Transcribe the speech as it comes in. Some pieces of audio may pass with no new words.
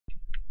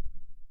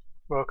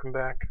Welcome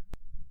back.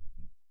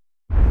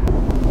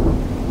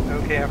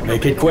 Okay, after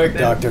Make it quick,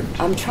 Doctor.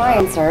 I'm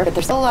trying, sir, but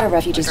there's still a lot of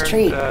refugees to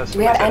treat. Do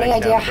we have any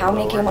idea how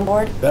many came on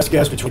board? Best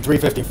guess between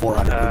 350 and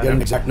 400. We'll get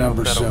an exact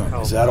number soon.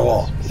 Is that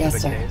all?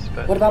 Yes, sir.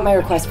 What about my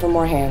request for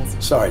more hands?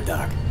 Sorry,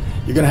 Doc.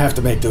 You're gonna have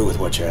to make do with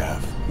what you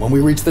have. When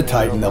we reach the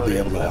Titan, they'll be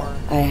able to help.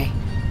 Aye.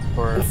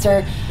 And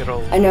sir,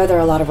 I know there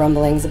are a lot of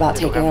rumblings about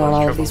taking on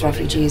all of these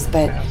refugees,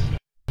 but...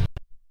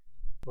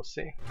 We'll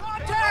see.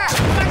 Contact!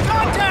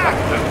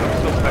 Contact!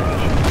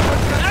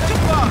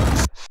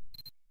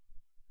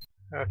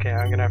 Okay,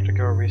 I'm gonna have to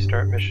go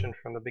restart mission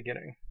from the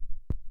beginning.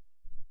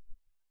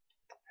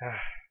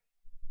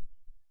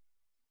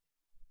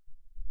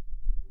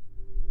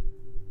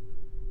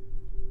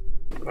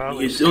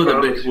 Well, you saw the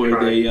bit where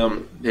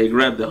they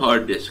grabbed the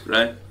hard disk,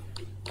 right?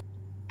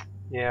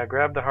 Yeah, I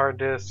grabbed the hard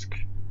disk,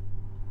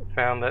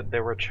 found that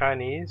there were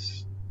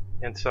Chinese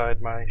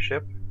inside my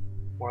ship,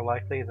 more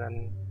likely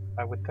than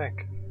I would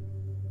think.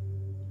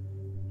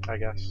 I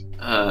guess.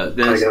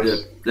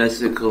 That's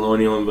the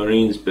Colonial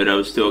Marines bit I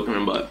was talking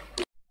about.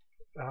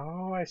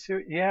 Oh, I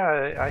see.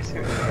 Yeah, I see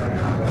what you're saying.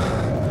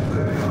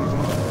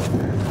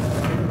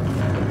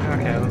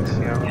 Okay, let's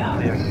see how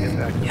quickly I can get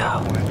back to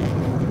that point.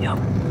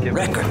 Give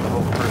Record. the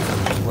whole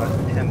person, what,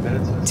 10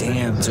 minutes?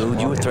 Damn, dude,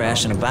 you were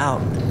thrashing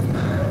about.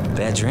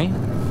 Bad dream?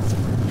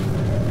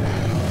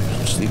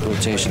 Sleep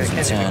rotations I at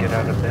can't 10. even get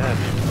out of bed.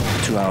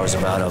 2 hours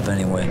about up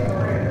anyway.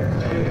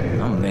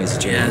 I'm amazed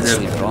that you didn't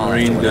sleep at all.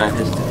 Marine guy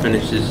has to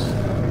finish his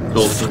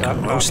goal.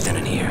 Fucking roasting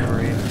in here.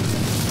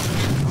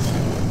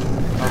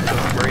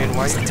 Marine,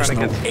 why are you There's trying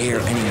no to get air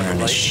anywhere in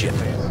this ship.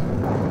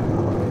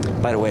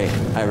 By the way,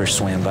 Irish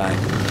swam by.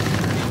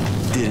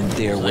 Didn't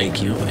dare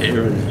wake you.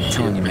 I'm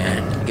telling you,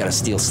 man, you gotta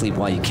steal sleep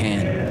while you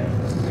can.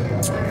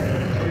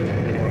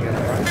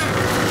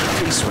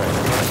 Peace, right?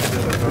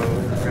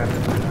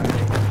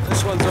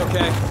 This one's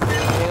okay.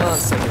 Hang on a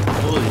second.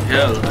 Holy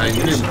hell! I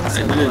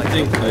didn't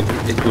think like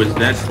it was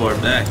that far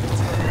back. I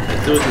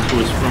thought it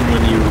was from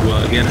when you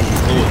get on the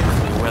boat.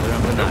 Weather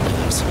and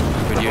binoculars.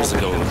 100 years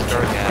ago with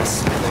dark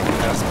gas.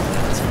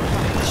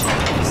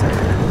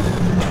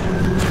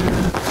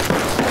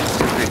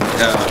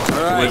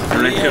 The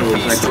director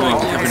was like going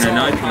having a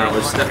nightmare. I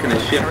was stuck in a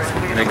ship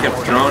and I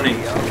kept drowning.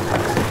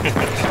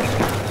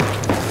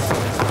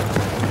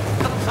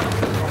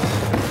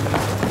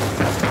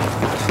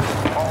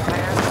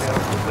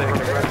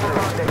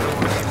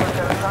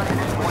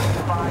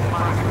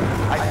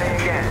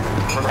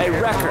 Hey,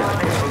 Record.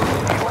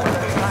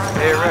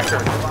 Hey,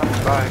 Record.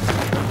 Bye.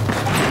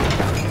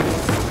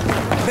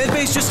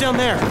 Medbay's just down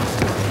there.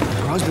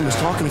 Her husband was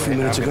talking a few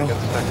minutes ago.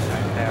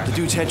 The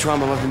dude's head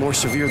trauma might be more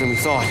severe than we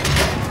thought.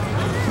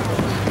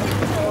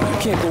 You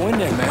can't go in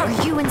there, man. Are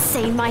you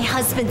insane? My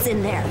husband's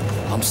in there.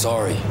 I'm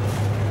sorry.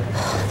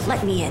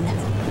 Let me in.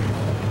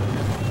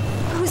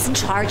 Who's in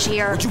charge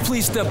here? Would you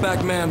please step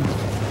back, ma'am?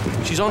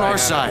 She's on our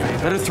side.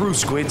 Let her through,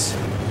 Squids.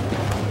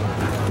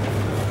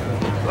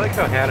 I like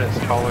how Hannah's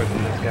taller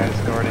than this guy's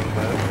guarding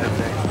that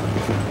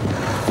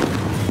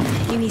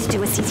thing. You need to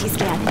do a CT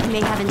scan. You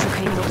may have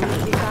intracranial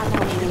bleeding.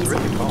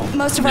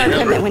 Most of our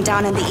equipment went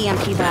down in the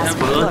EMP blast.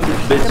 Look,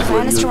 the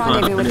plan is to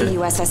rendezvous with the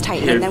USS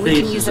Titan, and then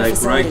we can use their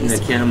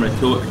facilities. Ma'am,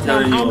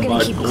 I'm going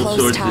to keep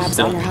close tabs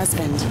on your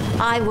husband.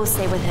 I will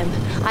stay with him.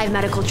 I have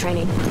medical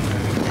training.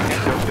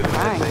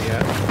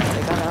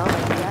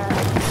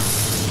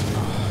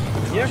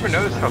 You ever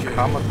notice how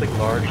comically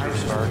large these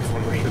star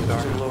extinguishers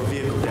are?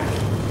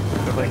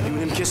 They're like, You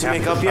and him kiss and half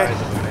make the up yet?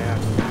 size of a man.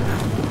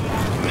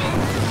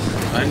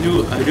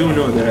 I do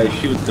know that I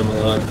shoot them a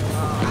lot.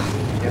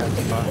 Yeah,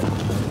 it's fun.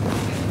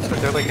 But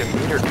they're like a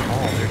meter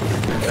tall.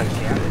 They're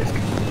gigantic.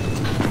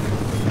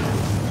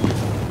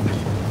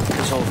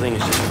 This whole thing is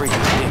just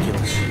freaking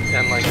ridiculous.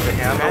 And like the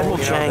handle, Admiral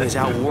Chang is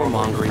out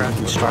warmongering he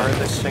can start the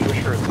this.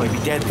 extinguisher is We'll like be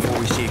dead before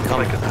we see it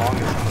coming. as long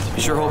as I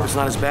sure hope it's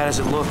not as bad as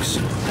it looks.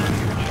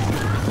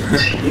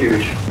 It's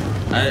huge.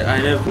 I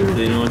never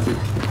really know what to...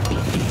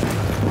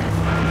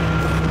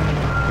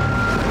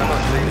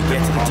 When we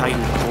get to the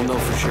Titan, we'll know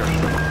for sure.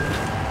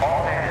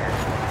 All hands.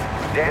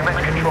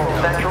 Damage Control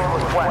Central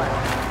requests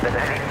that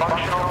any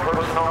functional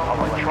personal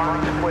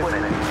electronics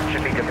equipment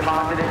should be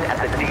deposited at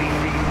the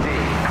DCC.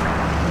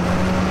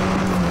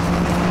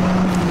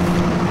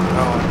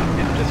 Oh,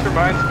 it just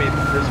reminds me of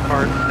this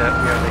part that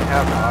they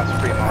have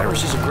Osprey models.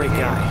 Irish is a great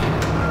guy.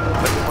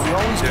 But he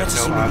always gets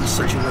us into these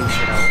situations.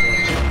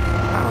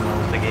 I don't know,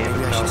 The game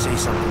maybe I should say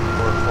something.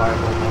 Or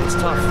flyable. It's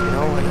tough, you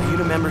know? A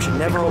unit member should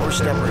never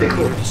overstep what the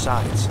leader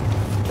decides.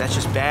 That's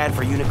just bad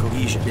for unit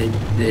cohesion.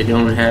 They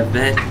don't have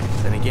that.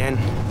 Then again,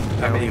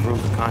 gotta leave room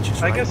for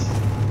conscience, I right? guess.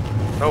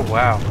 Oh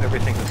wow,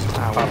 everything is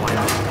Ah, well, why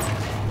not?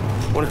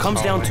 When it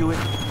comes down to it,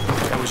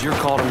 that was your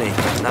call to make,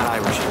 not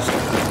Irish's.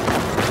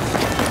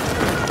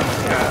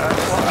 Yeah,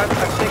 well, I'm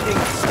thinking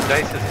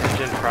Dice's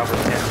engine probably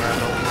can't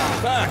handle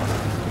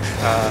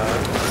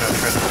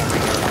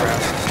transforming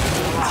aircraft.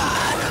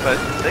 But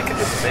they could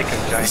just make a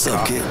giant What's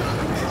up, kid?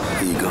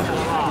 Here you go.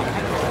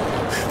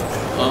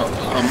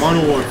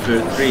 Modern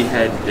Warfare 3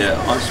 had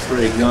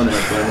Osprey gunner,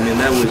 but I mean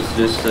that was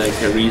just like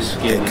a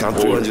reskin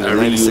or a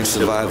reuse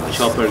of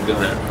chopper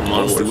gunner from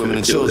Modern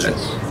Warfare 2.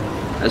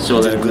 That's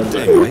all I remember.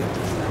 Thing, right?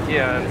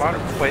 Yeah, and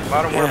Modern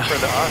Warfare,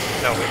 the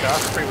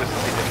Osprey was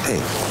something different.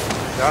 Hey.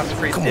 The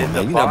Osprey Come did on, the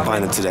man, you're not bombing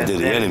buying into that and did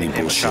the then enemy became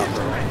a bullshit.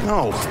 chopper, right?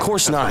 No, of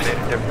course not. Made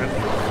it different.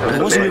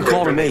 It wasn't your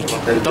call to make.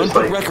 Don't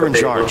put Wrecker in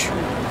charge.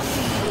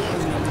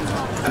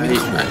 I mean,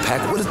 come on,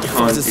 Pac, what the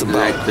fuck is this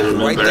about? The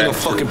right thing of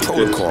fucking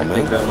protocol, I man.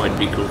 think that might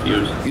be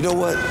confused. You know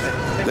what?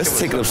 Let's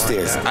take it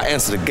upstairs. I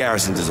answer the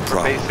garrison there's a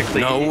problem.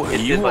 Basically, No, it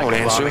you did like won't a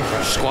answer. bombing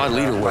run. Squad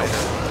leader will.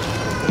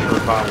 For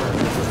bomber.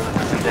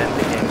 And then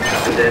became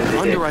chopper.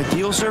 Under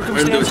ideal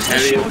circumstances,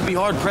 this shit would be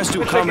hard pressed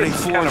to accommodate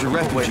 400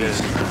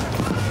 refugees.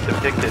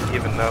 Depict it,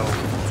 even though,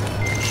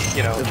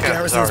 you know, The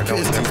chances are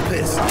garrison's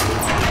pissed.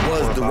 It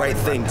was the right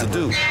thing to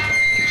do.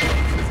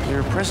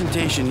 Your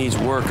presentation needs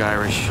work,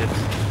 Irish. It's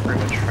pretty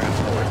much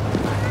transport.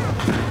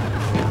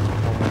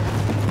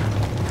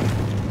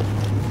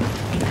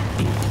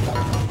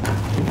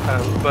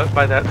 But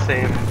by that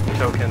same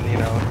token, you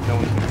know, no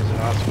one can use an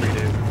Osprey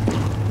to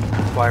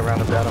fly around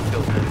the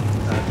battlefield with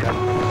guns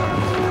in his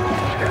arms.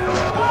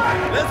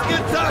 Let's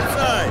get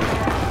topside!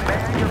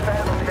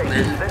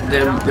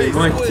 They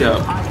might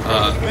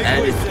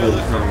add it to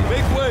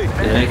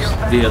the next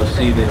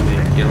DLC they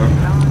make, you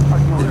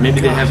know?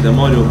 Maybe they have the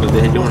model, but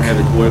they don't have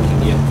it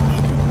working yet.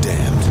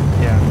 Damned.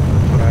 Yeah,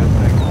 that's what I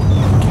think.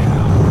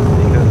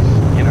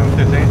 Because, you know, if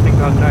there's anything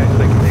about dice,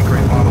 they can make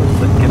great models,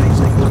 but getting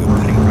things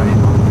working right,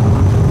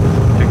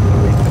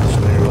 particularly if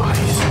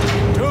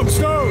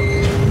Tombstone!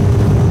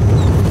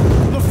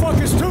 Who the fuck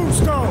is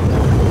Tombstone?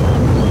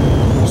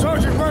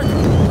 Sergeant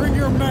Wrecker, bring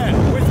your men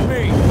with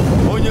me.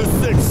 On your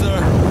six, sir.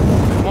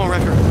 Come on,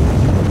 Wrecker.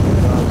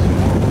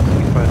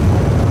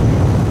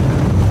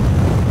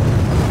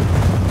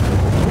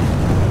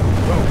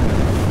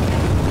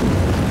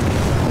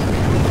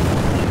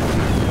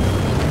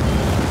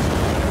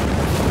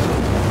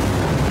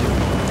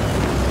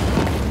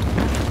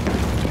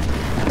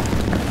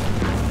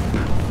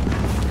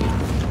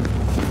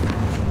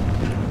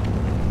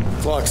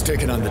 Clock's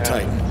ticking on the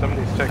Titan.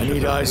 I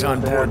need eyes on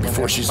board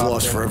before she's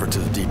lost forever to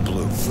the deep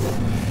blue.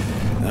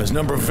 Now, there's a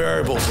number of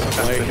variables at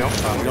play. We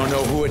don't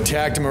know who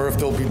attacked him or if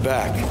they'll be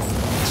back.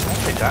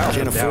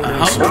 Can't afford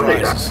any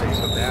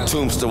surprises.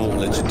 Tombstone won't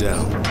let you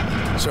down.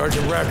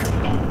 Sergeant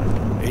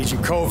Wrecker,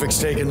 Agent Kovic's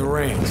taking the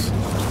reins.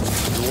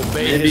 You'll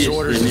obey Maybe his it's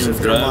orders the as new if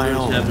they're my drivers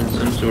own. having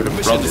some sort of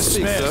Mission problem.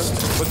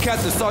 dismissed. But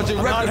Captain Sergeant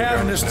I'm not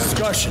having this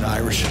discussion,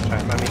 Irish.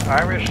 I mean,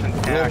 Irish and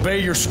You'll Tack, obey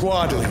your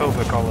squad leader.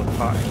 Kovic all the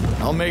time.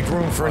 I'll make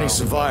room for any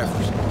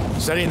survivors.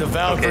 Setting the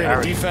Valkyrie in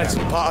a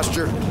defensive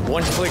posture,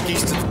 one click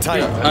east of the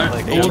Titan.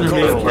 All the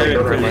main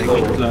characters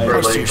look like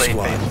Rest of your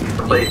squad.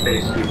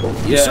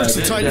 yeah, Search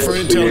the Titan for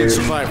intel and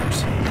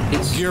survivors.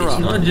 It's up.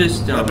 not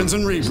just Weapons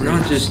and it's rebreathers.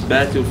 not just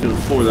Battlefield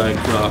 4. Like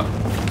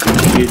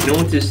you've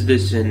noticed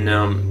this in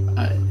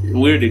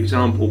weird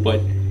example, but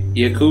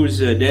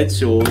Yakuza, Dead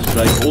Souls,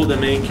 like all the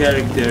main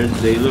characters,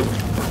 they look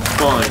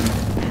fine,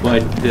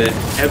 but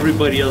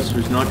everybody else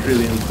was not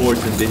really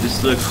important. They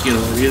just look, you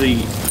know,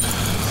 really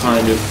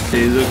kind of.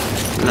 They look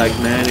like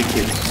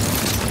mannequins.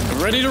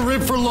 Ready to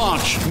rip for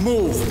launch.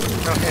 Move.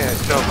 Okay,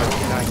 it's over.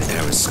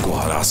 Damn it,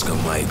 squad, Oscar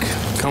Mike.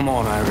 Come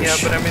on, Irish. Yeah,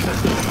 but I mean,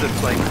 this is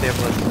just like they have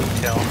less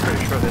detail. I'm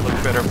pretty sure they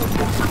look better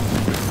before.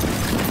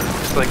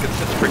 It's like it's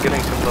just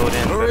forgetting to load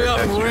in. Hurry up,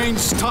 textures.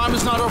 Marines. Time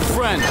is not our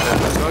friend.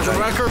 Sergeant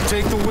Wrecker,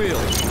 take the wheel.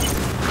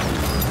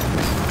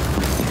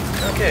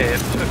 Okay, it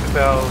took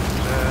about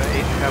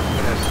 8.5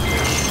 minutes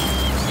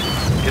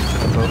to get to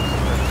the boat.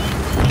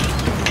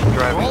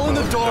 We're all in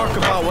the dark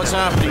about what's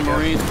happening,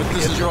 Marines, but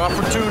this is your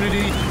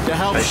opportunity to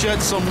help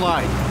shed some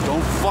light.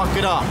 Don't fuck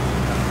it up.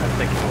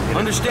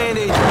 Understand,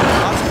 Agent.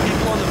 Lots of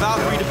people on the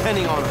Valkyrie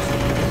depending on us.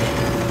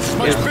 It's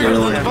much bigger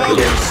than the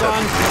Valkyrie,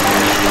 son.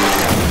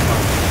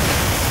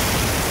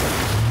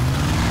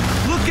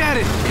 Look at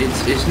it.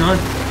 It's not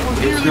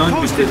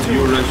because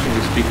you're Russian.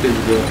 It's because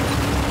they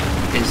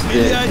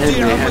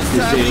have to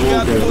say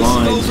all their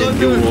lines and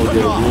do all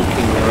their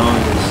walking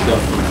around and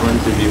stuff in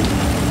front of you.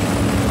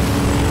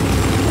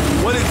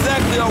 What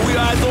exactly are we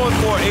eyes on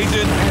for,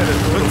 Agent?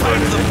 The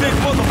Titan's a big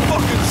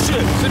motherfucking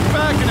ship. Sit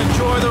back and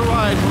enjoy the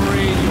ride,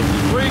 Marine. You'll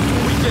be great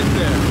when we get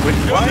there.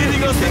 You're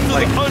leading us into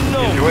the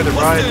unknown. Enjoy the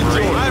ride, What's to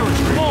enjoy? Marine. Irish,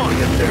 come on.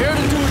 We're here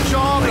to do a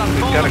job, and I'm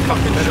calling a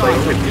fucking shot,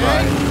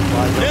 okay?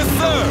 Yes,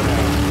 sir.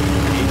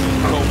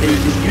 Did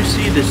you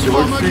see the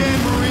sword Come thing? again,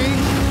 Marine.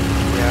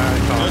 Yeah, I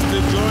saw Just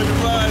enjoy the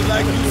ride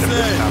like you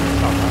said.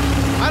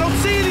 I don't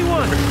see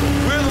anyone.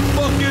 Where the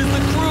fuck is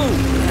the crew?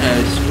 Yeah,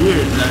 it's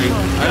weird. Like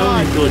I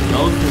only thought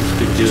dolphins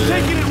could do Just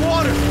that. taking in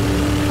water.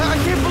 I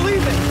can't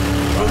believe it.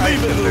 Believe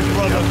it, little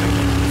brother.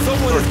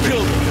 Someone has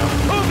killed him.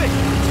 Moving!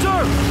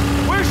 Sir!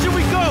 Where should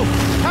we go?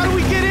 How do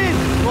we get in?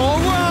 Go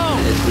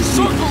around! That's what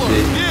Circle you her!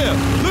 say. Yeah,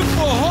 look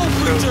for a hole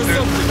bridge or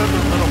something. There's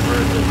a little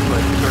bird that's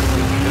like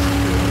circling just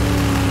to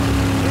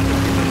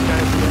these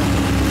guys.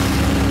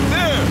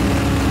 There,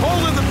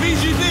 hole in the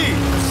BGD.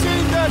 I've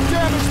seen that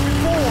damage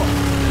before.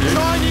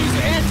 Chinese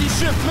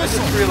anti-ship I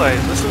just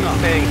realized this is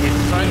saying he's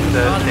seen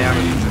the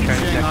damage to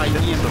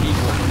Chinese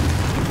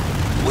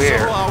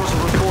where? Several hours of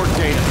record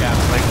data,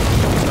 Captain. Like,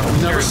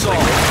 never saw it.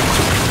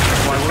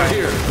 Why we're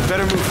here.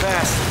 Better move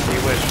fast.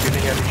 You wish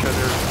shooting at each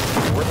other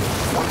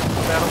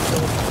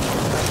battlefield.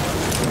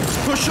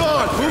 Push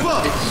on! Move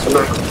up!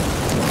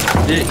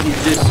 He's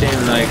just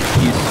saying like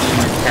he's seen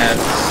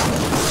attacks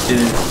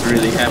didn't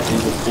really happen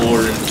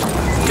before, and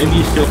maybe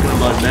he's talking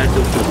about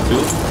Battlefield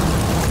 2.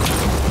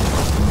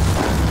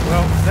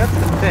 Well, that's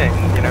the thing,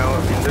 you know.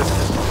 I mean, there's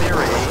this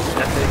theory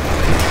that makes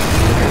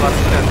a lot of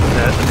sense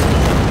that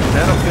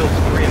Battlefield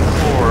 3 and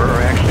 4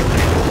 are actually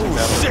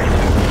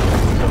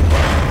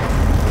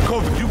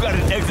Corbin, you got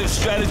an exit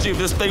strategy if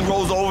this thing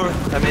rolls over?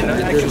 I mean,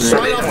 I can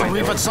sign off the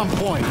reef at some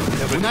point.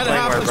 When that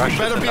happens, we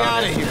better be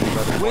out of here.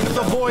 With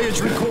the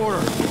voyage recorder.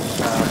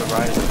 The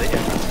rise of the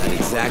Not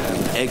exactly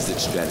an exit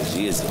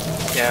strategy, is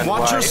it? and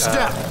watch why, your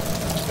step.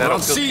 We're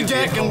on C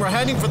deck and we're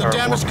heading for the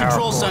damage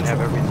control center.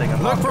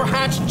 Look for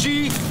hatch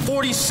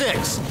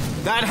G46.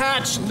 That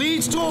hatch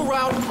leads to a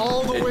route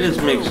all the way through. It does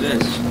make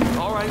sense.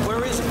 All right,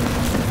 where is it?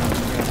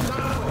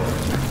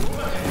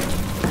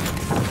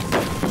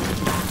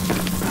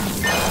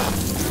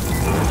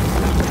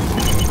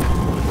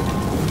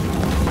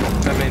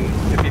 I mean,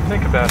 if you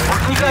think about it,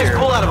 you guys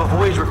pull out of a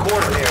voyage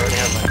recorder here.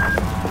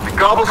 It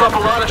gobbles up a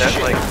lot of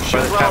shit. Like,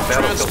 Ship route,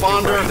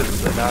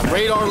 transponder,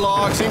 radar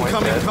logs,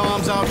 incoming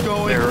comms,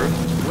 outgoing.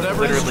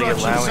 Whatever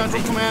instruction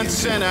Central Command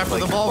sent after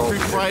the Valkyrie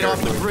fried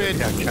off the grid,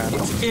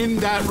 it's in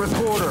that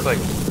recorder. It's like,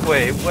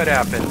 wait, what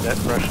happened? That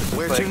Russia's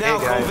Where like, to now,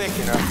 hey guys, Kovic?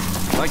 you know.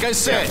 Like I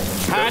said,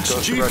 hatch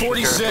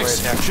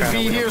G46 should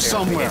be here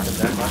somewhere.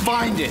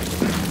 Find it.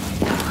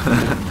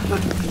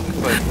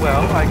 But,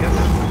 well, I guess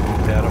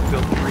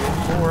Battlefield 3 and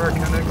 4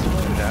 kind of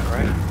explain that,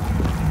 right?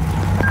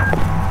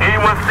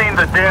 Anyone seen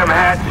the damn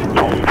hatch?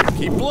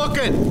 Keep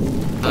looking.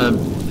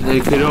 They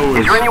could always.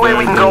 Is there any way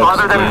we can go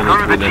other than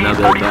through the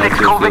G46,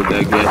 Kovic?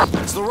 I guess.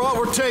 It's the route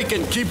we're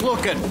taking. Keep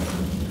looking.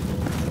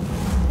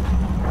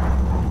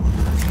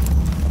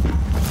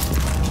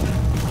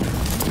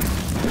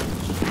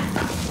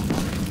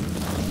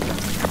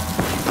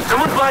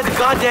 Someone find the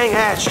goddamn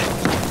hatch. I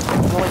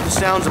don't like the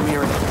sounds I'm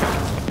hearing.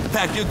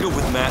 Pac, you're good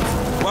with math.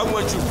 Why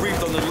weren't you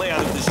briefed on the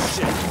layout of this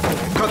shit?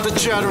 Cut the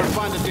chatter and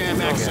find the damn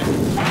exit.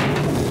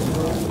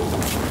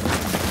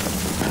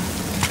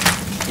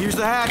 Here's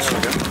the hatch.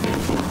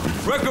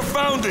 Record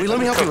found it. Let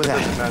me help you with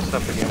that. Messed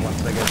up again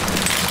once I get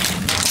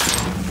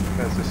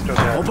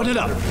Open it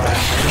up.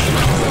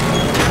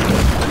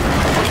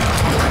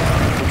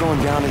 We're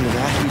going down into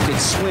that. You could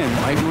swim,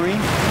 right,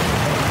 Marine?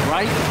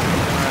 Right?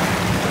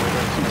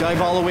 You dive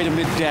all the way to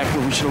mid-deck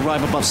where we should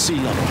arrive above sea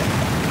level.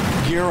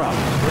 Gear up.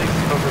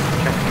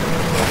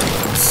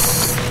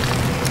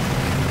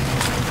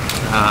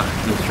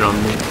 Mr.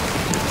 Romney.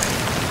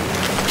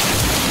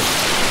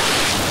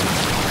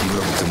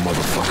 Whatever the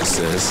motherfucker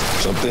says.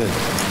 Jump in.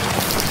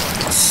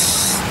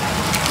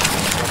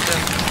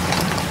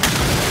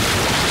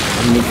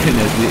 I'm looking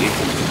at the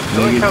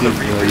negative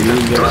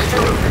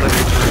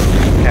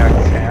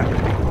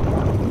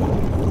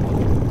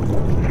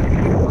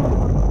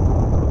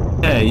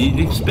Yeah, you'd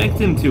expect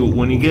him to,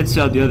 when he gets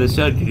out the other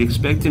side, you'd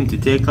expect him to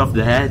take off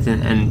the hat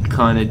and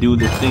kind of do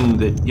the thing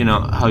that, you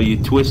know, how you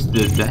twist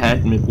the hat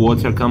and make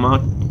water come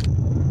out.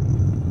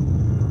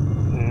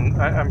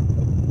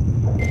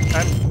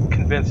 I'm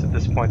convinced at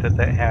this point that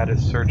hat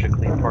is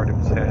surgically part of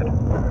his head.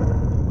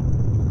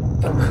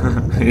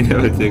 You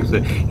know,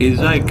 he's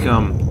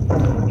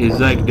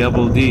like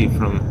Double D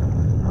from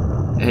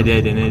Ed,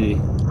 Ed and Eddie.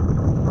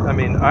 I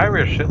mean,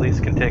 Irish at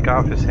least can take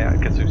off his hat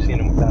because we've seen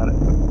him without it.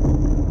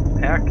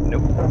 Hack?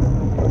 Nope.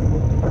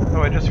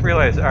 Oh, I just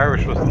realized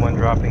Irish was the one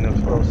dropping those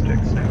glow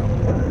sticks now.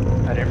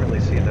 I didn't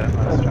really see that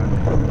last time.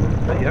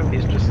 But yep,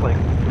 he's just like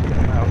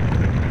out.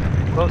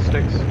 Glow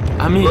sticks.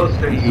 I mean,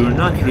 you're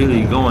not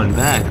really going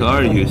back,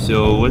 are you?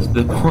 So what's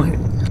the point?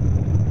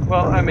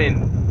 Well, I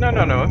mean, no,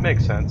 it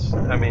makes sense.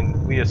 I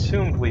mean, we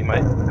assumed we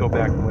might go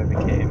back the way we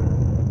came.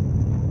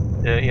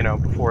 You know,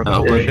 before the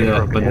ship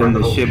broke. But then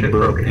the ship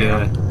broke,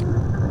 yeah.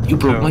 You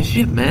broke my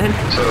ship, man.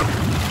 So,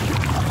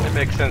 it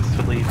makes sense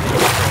to leave.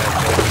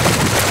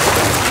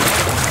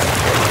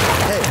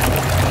 Hey,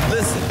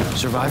 listen.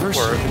 Survivors,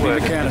 be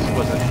mechanical.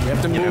 We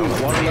have to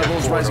move. Water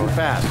levels rising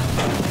fast.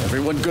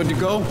 Everyone good to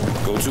go?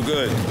 Go too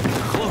good.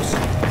 Close.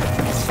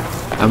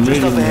 I'm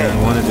reading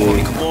one of the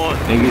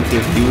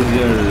negative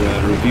user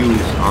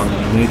reviews on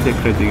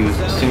Metacritic.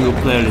 Single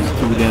player is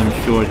too damn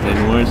short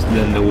and worse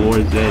than the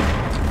War Z.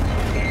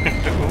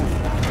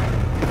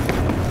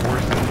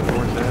 Worse than the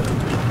War Z?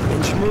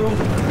 Inch move?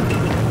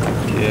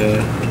 Yeah.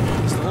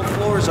 The whole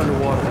floor is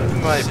underwater.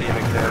 That might be an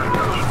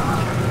exaggeration.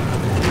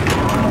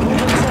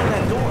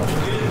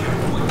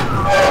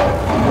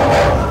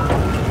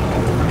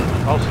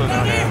 Also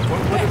known as, what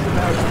is it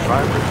now?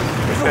 Survivors?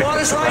 The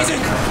water's rising!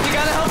 You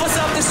gotta help us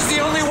out! This is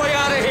the only way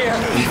out of here! I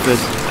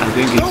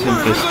think it's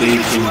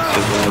infestation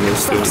survivors.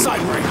 Step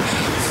aside, Marine!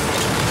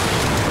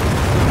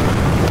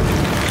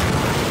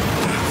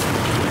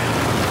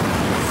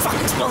 Fuck,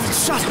 it's blowing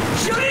shut!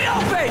 Shoot it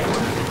open!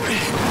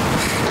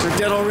 They're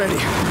dead already.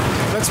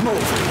 Let's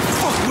move.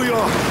 Fuck we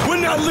are.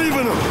 We're not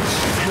leaving them.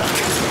 Look,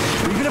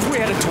 even if we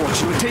had a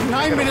torch, it would take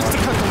 9 minutes to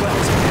cut the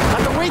wells.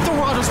 At the rate the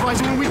water's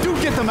rising, when we do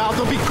get them out,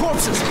 there'll be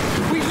corpses.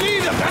 We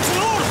need them. That's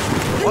an order.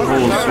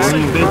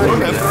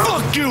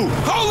 Fuck you!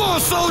 Hold on,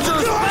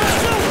 soldiers!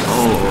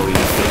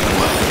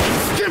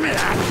 Give me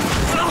that!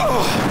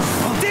 Oh,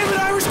 damn it,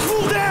 Irish,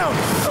 cool down!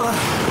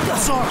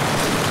 Sorry.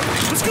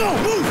 Let's go!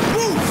 Move!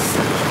 Move!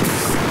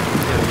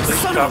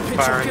 Stop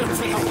firing.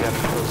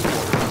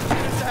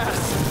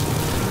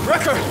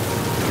 Wrecker!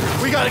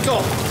 We gotta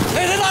go!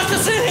 Hey, they locked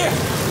us in here!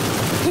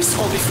 Please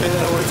hold me for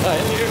that we're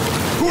dying here.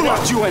 Who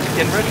locked you in?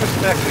 In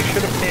retrospect, we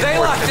should have paid They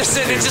more locked us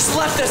in and just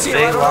left us here.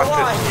 They locked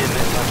us in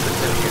and left us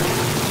in here.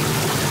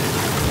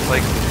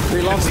 Like,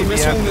 they launched the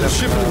missile into the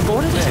ship and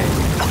boarded it?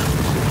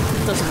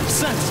 Doesn't make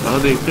sense. Well,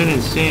 they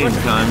couldn't stay in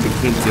time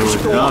because they were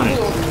drowning.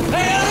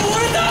 Hey, I don't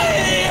want to die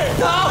in here!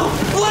 No!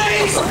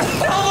 Please!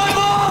 Tell my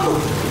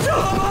mom! Tell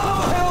my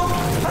mom! Help!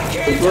 I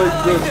can't die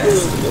like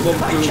this!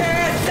 I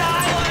can't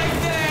die like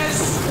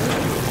this!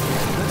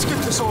 Let's get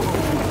this over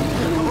with.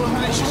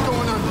 Elimination's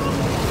going on.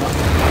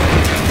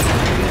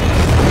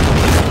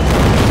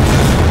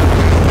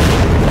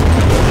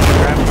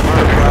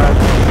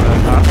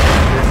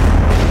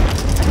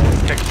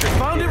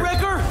 Found it,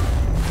 Wrecker?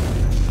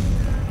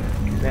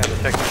 Man, the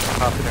technician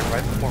popped it in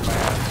right before my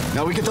eyes.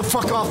 Now we get the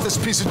fuck off this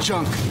piece of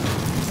junk.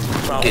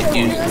 Get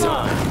used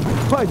to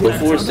it.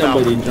 Before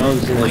somebody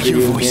drowns in a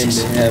video game,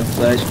 they have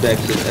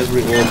flashbacks of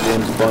every old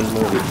James Bond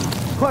movie.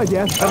 I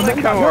like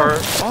how our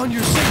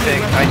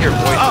thing, I hear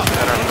voices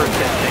that our first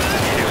instinct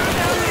is to,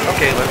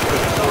 okay, let's go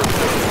forward.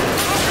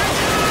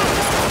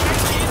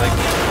 Like,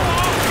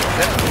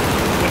 that's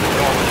wouldn't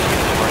normally be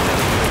the market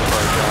for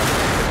our job.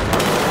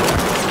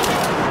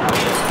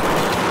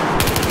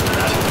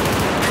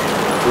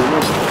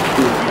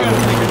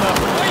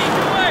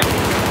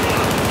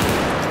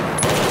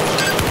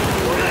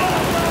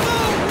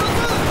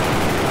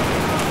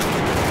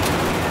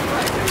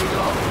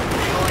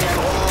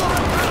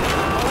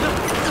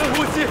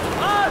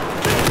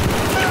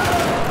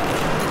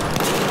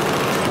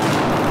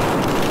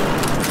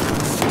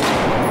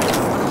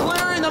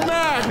 Clearing the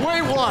mag!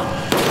 Wait one!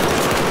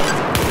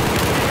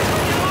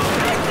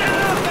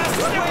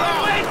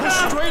 Push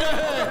straight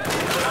ahead!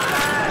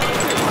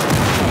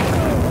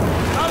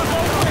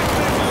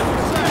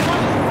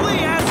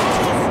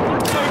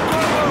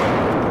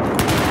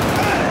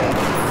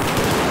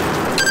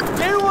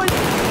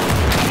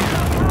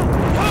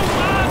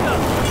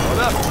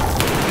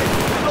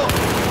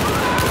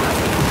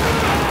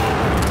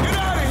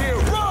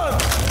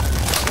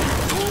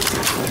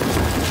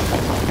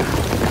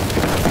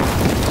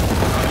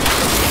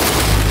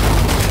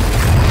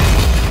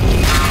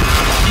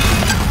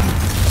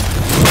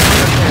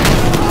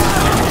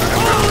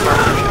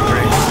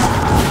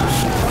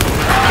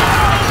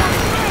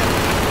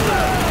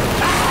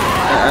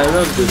 I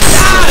love this.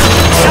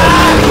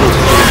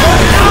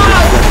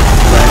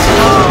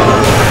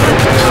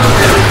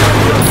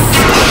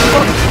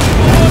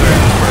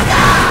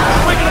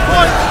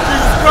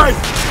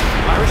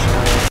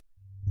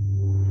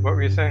 What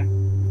were you saying?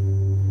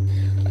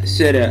 I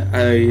said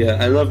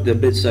I love the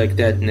bits like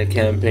that in the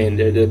campaign.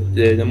 They're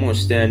the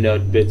most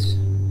standout bits,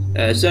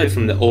 aside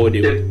from the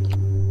audio.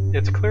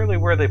 It's clearly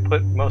where they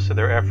put most of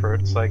their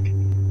efforts. Like,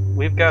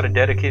 we've got a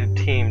dedicated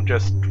team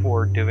just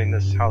for doing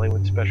this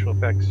Hollywood special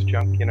effects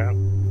junk, you know?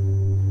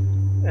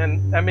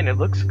 And, I mean, it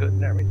looks good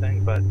and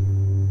everything, but,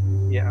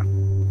 yeah.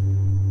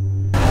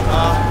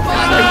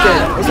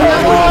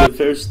 Like the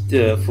first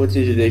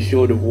footage they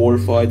showed of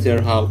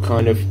Warfighter, how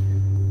kind of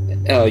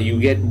you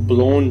get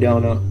blown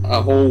down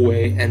a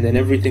hallway and then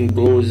everything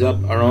blows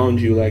up around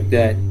you like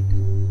that.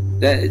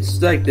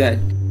 It's like that.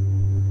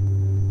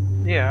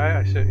 Yeah,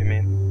 I see what you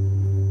mean.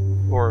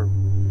 Or,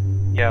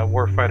 yeah,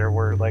 Warfighter,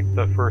 where like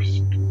the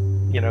first,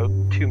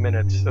 2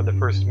 minutes of the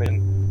first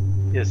minute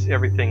is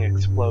everything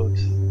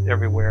explodes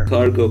everywhere.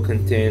 Cargo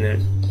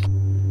containers.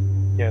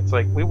 Yeah, it's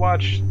like we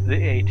watched the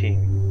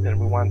A-Team and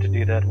we wanted to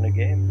do that in a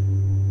game,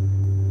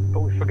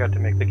 but we forgot to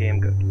make the game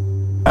good.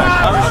 What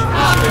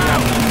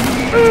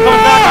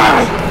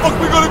the fuck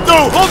we gonna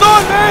do? Hold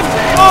on, man!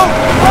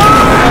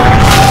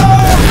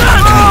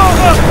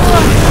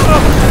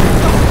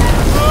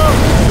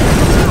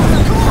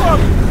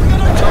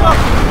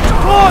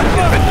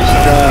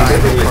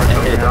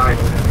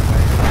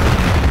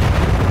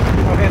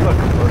 Oh, hey, look,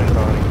 floating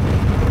body.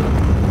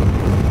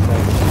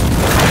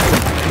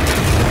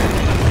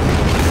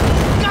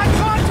 Got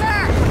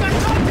contact! Got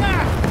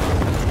contact!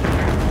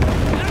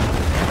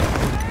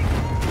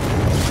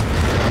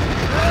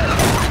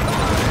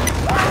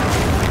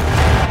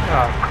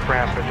 Oh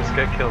crap, I just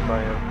got killed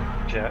by a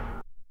jet.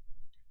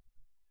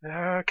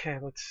 Okay,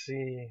 let's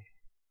see.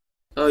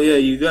 Oh yeah,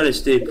 you gotta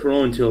stay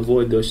prone to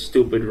avoid those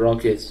stupid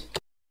rockets.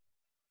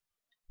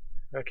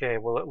 Okay,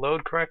 will it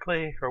load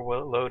correctly or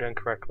will it load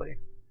incorrectly?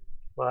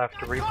 We'll have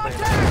to replay it.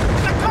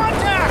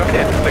 Contact!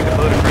 Okay, looks like it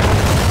loaded correctly.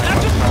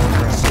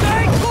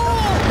 Stay cool!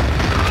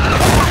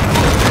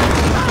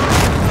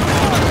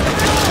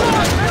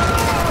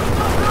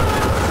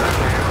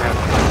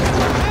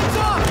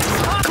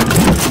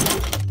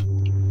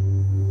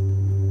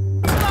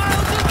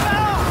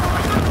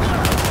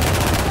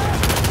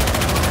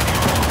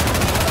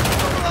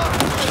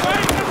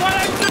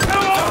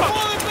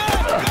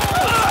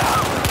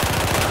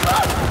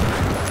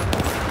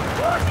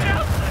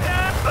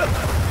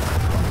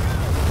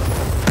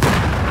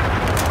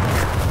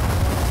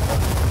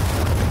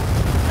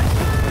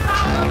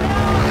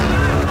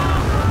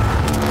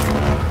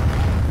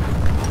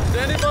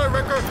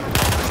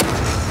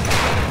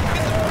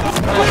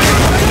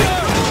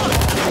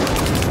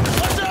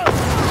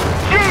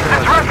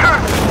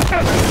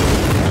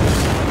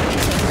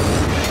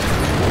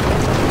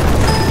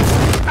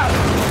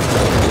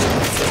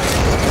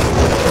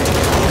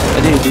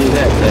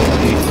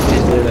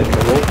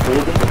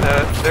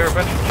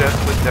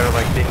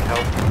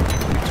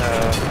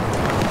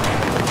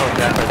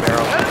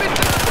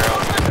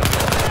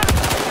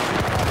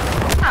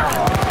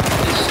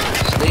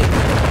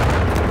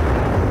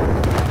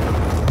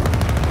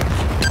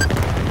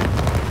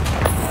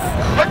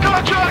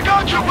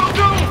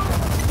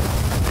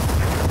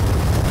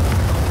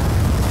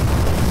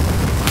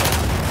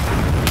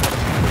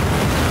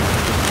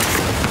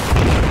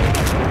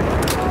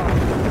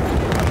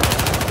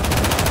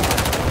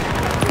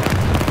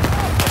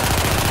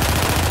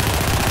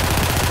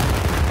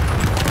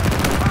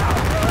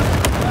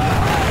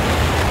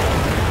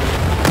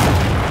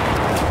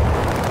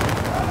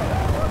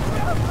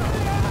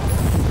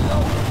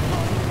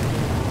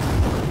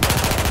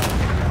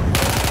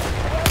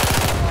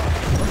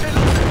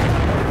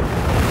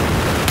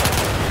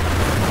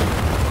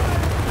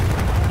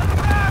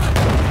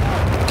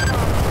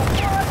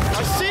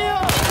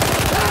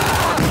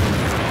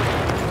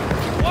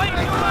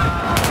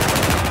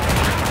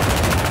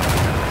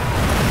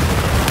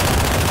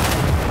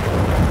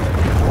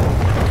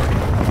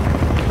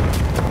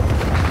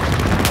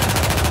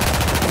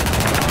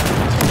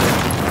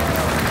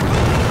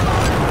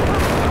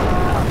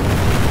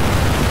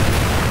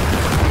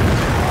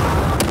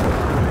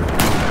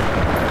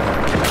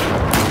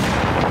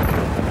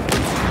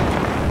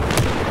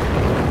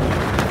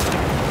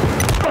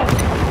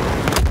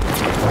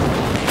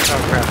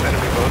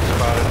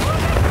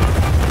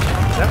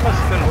 That must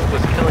have been what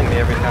was killing me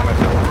every time I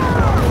fell into the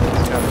water.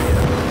 It's gotta be it.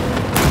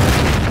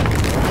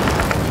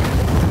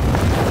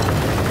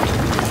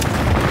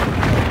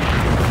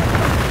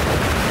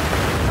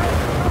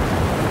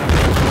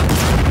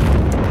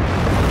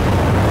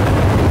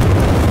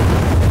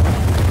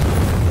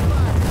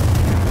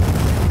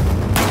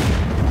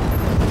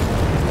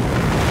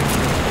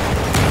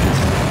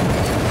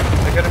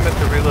 I gotta admit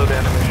the reload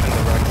animation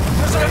the right.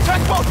 There's an attack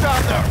boat down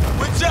there!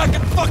 We're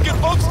jacking fucking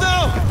boats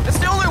now! It's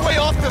the only way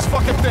off this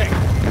fucking thing!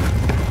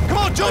 Come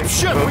on, jump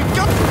ship! We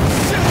got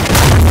shit!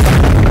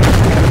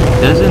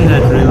 Doesn't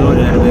that reload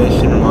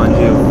animation remind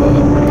you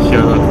of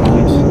Sherlock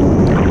Holmes?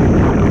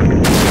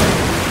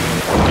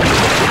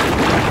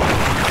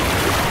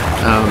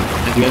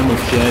 At the end of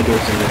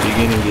Shadows in the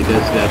beginning he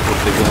does that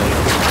with the gun.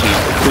 He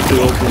quickly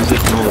opens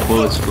it and all the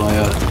bullets fly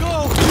out.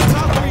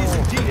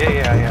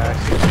 Yeah, I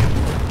see.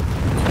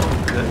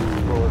 The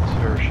bullets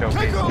are shell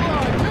cased.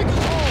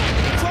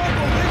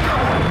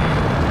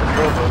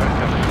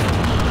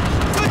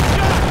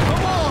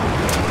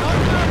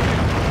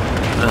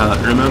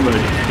 Remember,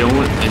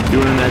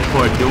 during that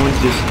part, don't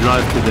just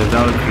drive to the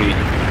Valkyrie.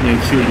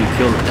 Make sure you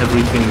kill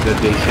everything that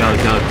they shout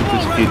out,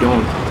 because if you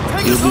don't,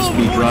 you'll just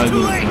be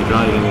driving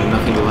and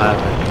nothing will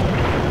happen.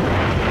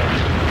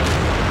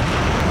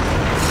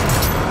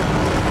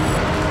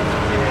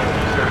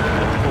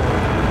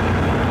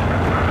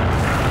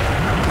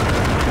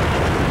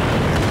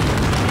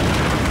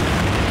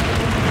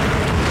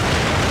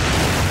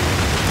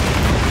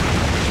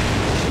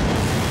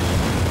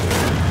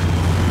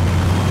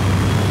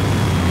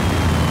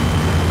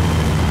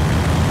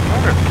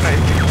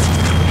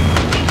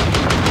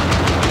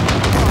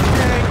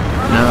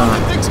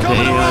 The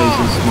AI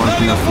isn't smart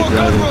enough to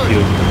drive in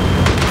queue.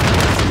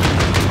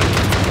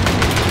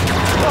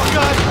 Oh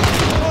god!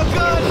 Oh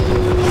god!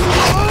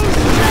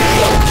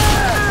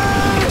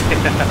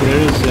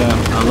 There is a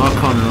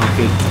lock-on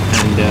rocket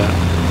and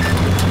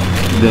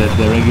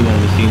the regular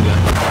machine gun.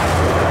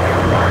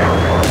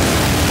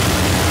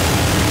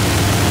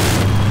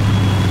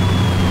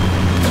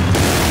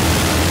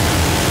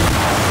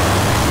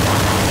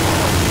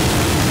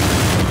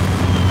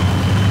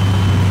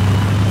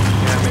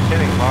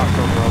 Getting locked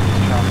over all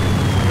these choppers.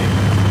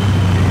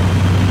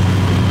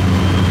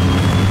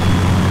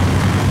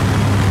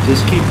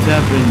 Just keep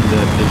tapping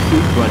the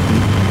shoot button,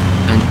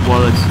 and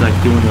while it's like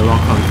doing the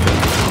lock-on thing,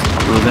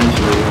 it will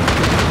eventually work.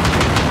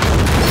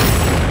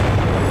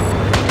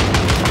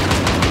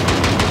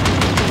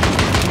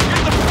 Get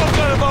the fuck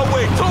out of our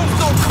way!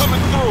 Tombstone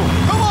coming through!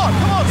 Come on,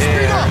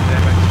 speed up!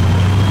 Damn it.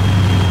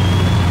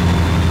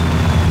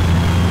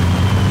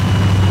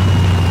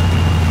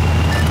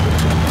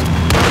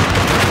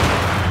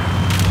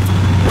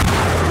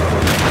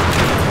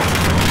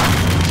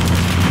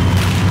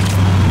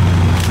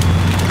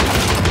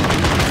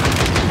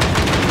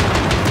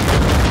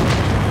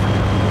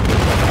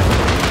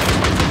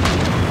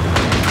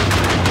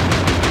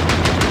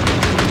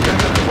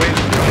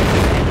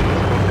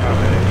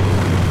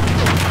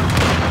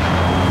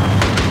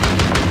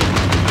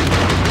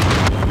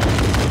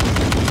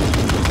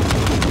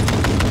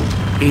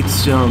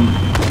 It's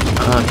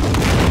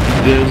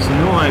there's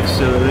no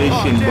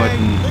acceleration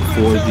button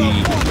for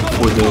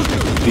the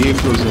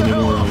vehicles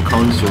anymore on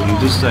console. You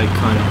just like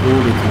kind of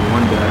hold it in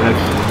one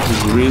direction, which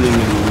is really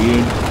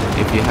weird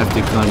if you have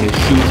to kind of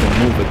shoot and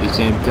move at the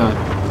same time.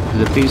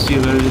 Does the PC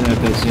version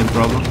have that same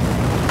problem?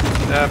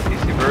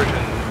 PC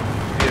version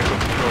vehicle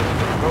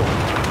controls.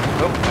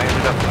 Oh, I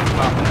ended up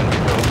popping in the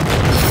middle.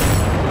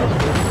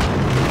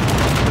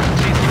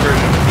 PC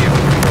version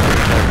vehicle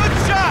controls. Good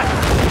shot!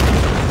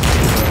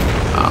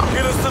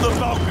 Get us to the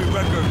Valkyrie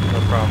record. No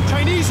problem.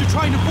 Chinese are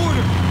trying to board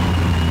her.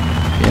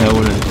 Yeah, I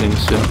wouldn't think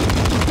so.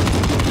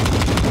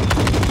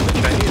 The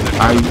Chinese are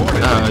trying to board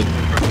it.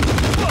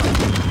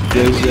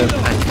 There's a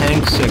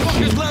tank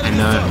section, and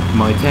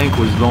my tank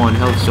was low on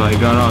health, so I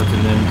got out,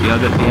 and then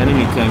the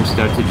enemy tank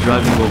started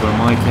driving over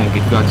my tank.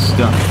 It got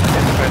stuck.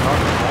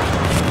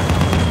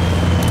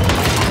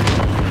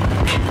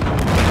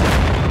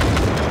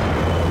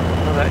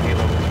 Well, that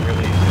helo was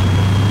really easy.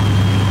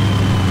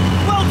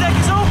 Well deck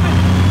is open!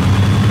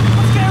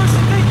 What's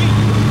Garrison thinking?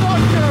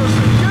 Fuck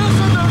Garrison! Get us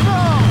in there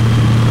now!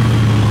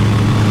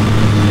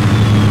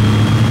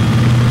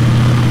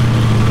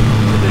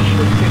 This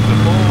ship seems a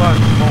whole lot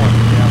smaller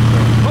than the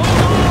outside.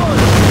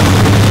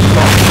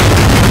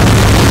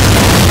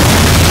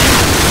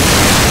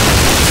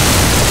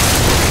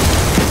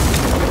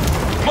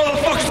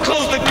 Motherfuckers,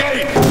 close the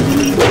gate!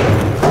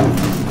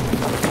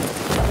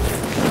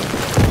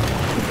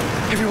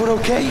 Everyone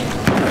okay?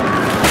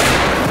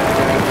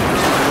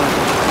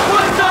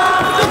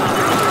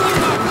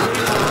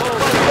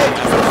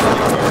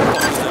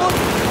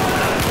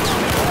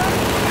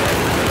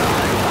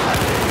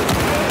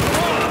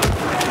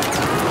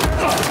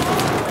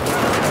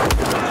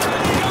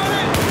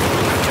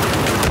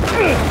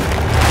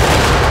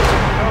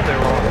 Oh, they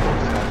were all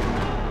close.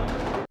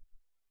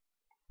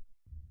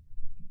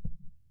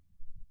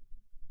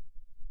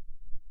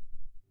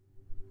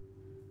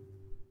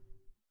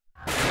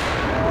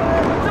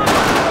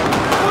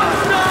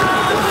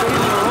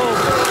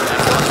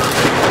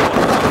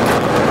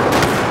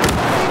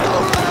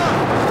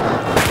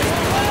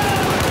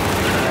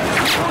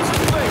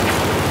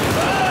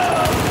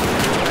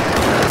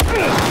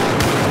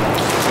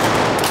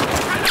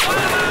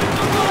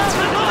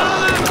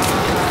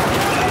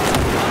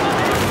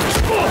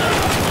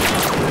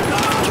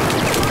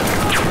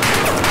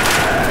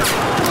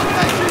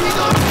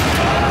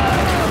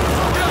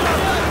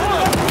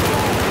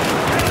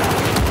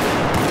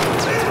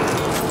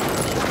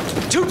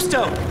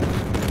 Tombstone!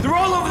 They're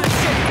all over the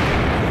ship!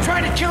 They're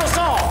trying to kill us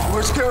all!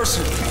 Where's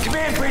Garrison?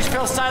 Command bridge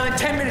fell silent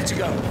 10 minutes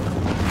ago.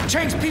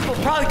 Chang's people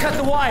probably cut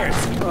the wires.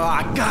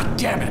 Ah, god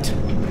damn it!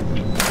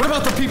 What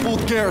about the people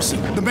with Garrison?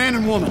 The man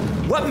and woman?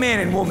 What man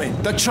and woman?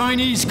 The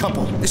Chinese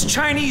couple. There's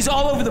Chinese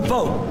all over the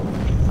boat.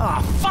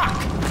 Ah, fuck!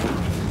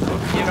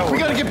 You know, we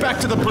gotta get back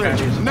to the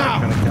bridge, now!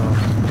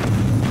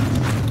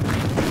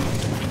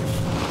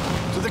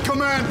 To the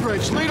command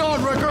bridge. Lead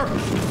on, Ricker!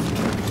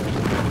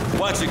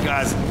 Watch it,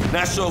 guys.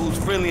 Not sure who's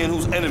friendly and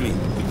who's enemy.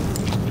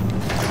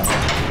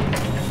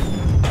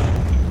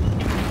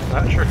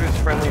 Not sure who's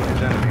friendly and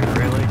who's enemy,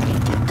 really.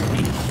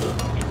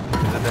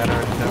 Is it that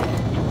hard to know?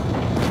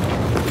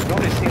 We've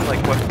only seen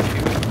like, what,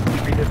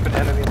 3 different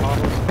enemy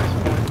models at this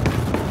point?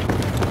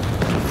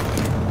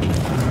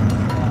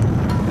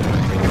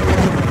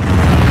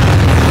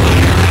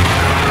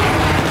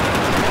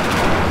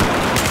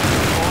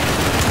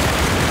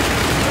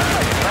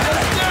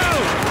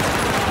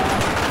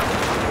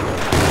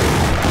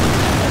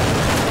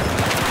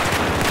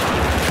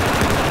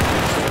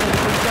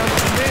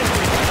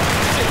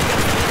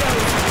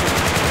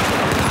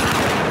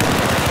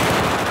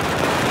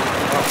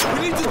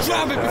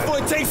 Drop it before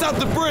it takes out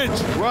the bridge!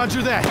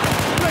 Roger that.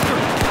 Ricker,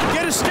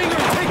 get a stinger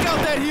and take out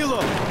that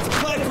helo!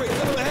 Supply crate,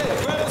 come ahead,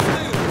 grab a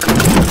stinger!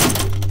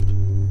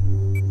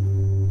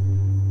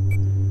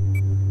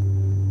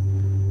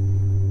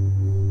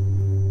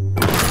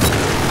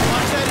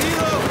 Watch that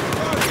helo!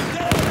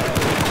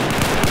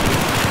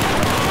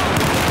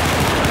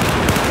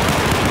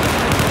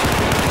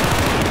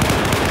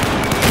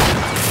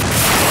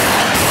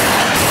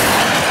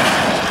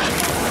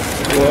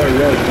 You are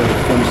right when it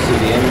comes to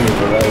the enemy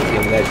variety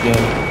in that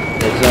game.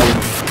 There's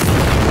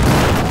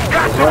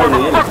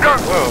hardly any.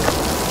 Whoa.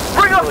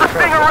 Bring up the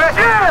stinger right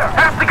here!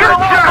 Have to get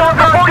along on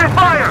the focus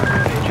fire!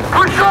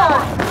 Push on!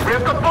 We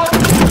have to both...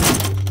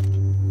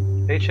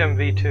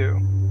 HMV2.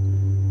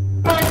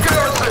 Find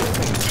Garrison!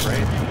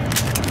 Right.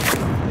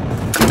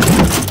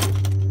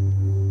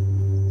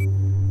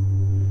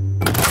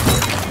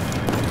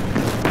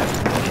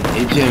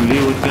 HMV,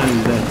 what gun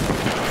is that?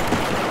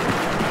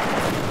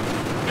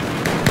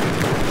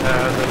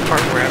 The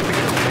part where I have to get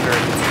the finger at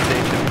the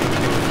station.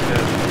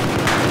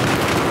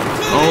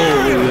 Oh,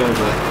 yeah,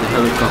 the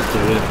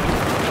helicopter, yeah.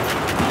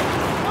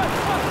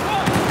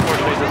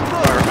 Unfortunately, it doesn't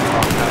fire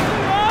off that.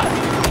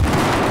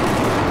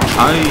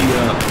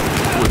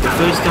 Well, the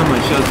first time I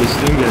shot the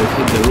stinger, it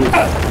hit the roof. I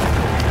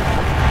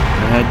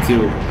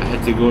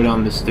had to go down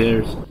the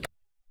stairs.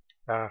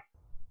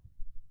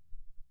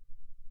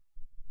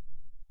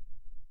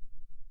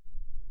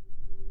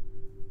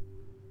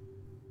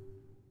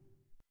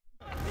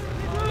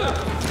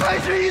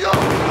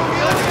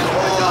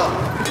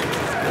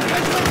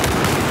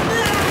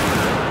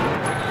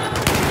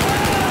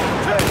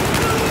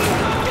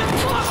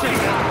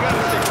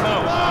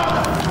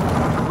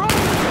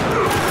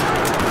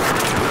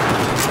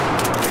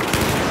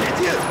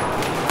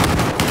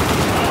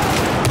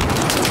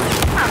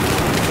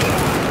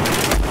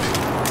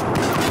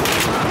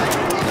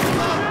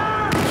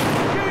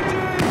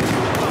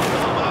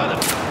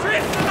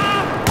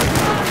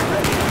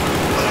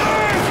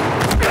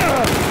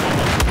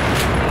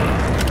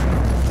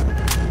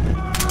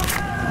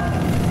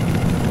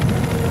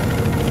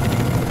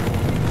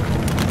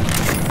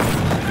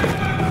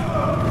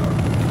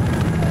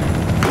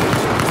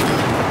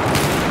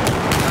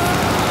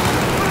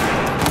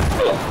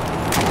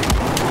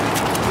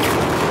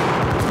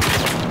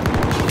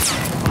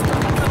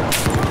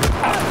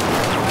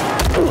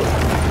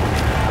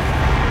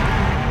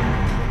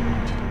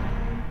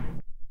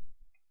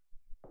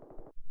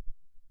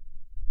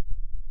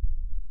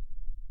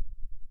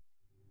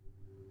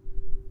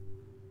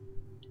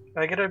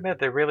 I gotta admit,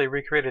 they really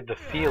recreated the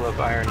feel of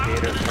Iron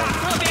Gator from...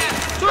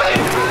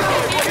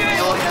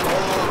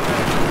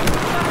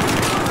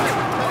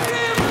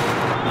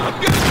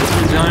 This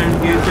is Iron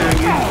Gator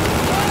again?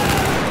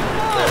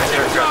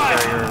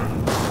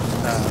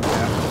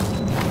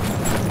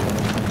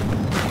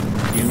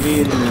 You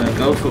mean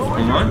Gulf of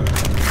Oman?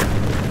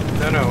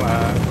 No,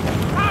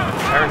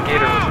 Iron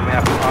Gator was a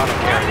map on a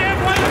carrier.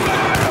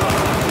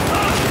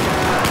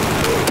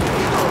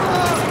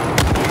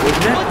 Was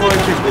that part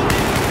of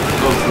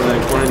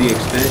like one of the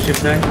expansion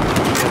packs?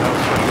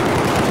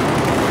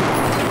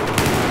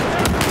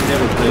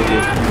 Never played the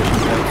expansion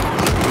pack.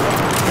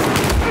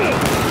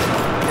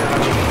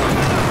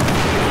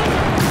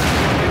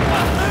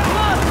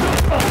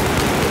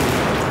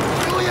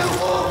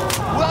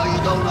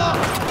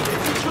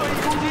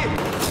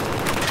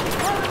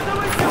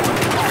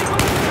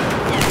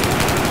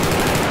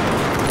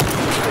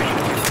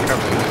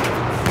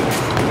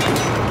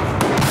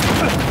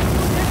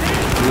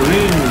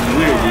 Marine is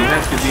weird, you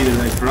have to be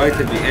like right at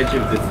the edge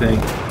of the thing.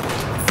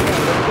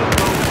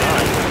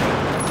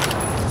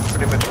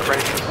 Pretty much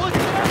crazy.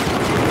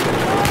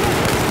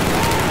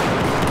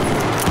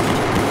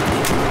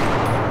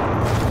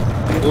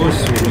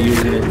 Ghosts will be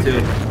using it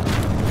too.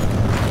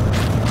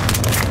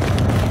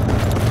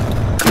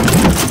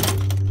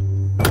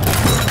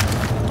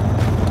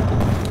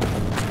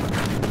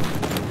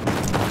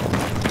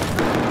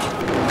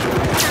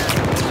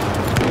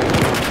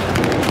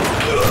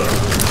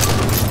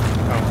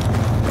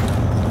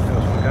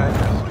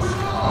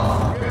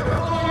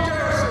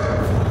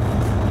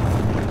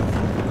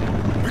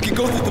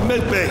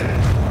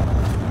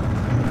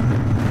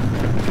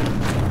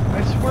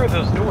 were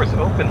those doors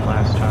open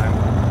last time?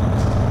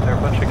 There are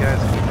a bunch of guys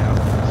coming out.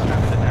 This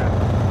time didn't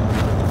happen.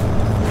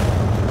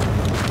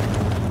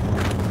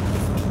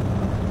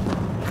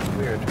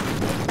 Weird.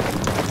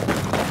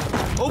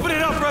 Open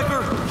it up,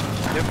 Wrecker!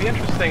 It'd be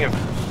interesting if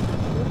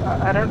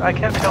I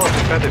can't tell if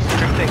it's either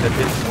scripting that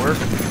didn't work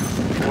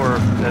or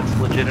that's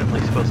legitimately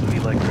supposed to be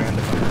like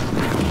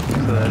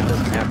randomized so that it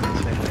doesn't happen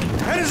the same way.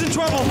 Head is in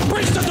trouble!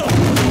 Breach the door!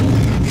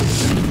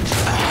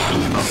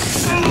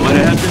 What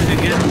happened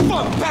again?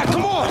 Fuck, back,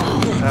 come on!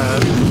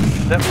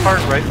 That part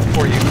right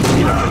before you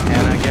meet up with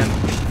Hannah again,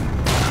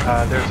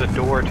 there's a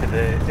door to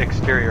the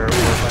exterior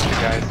where a bunch of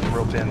guys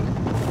rope in.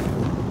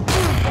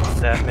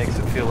 That makes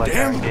it feel like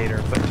a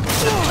gator, but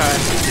this time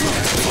the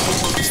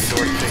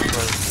door stayed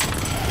closed.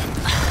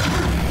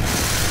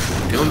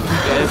 Don't think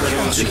I ever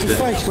noticed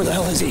that. Where the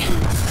hell is he?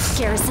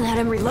 Garrison had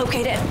him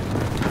relocated.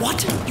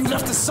 What? You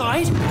left the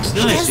side? It's He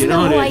nice, doesn't you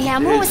know know. who I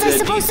am. What was I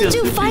supposed to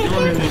do? Fight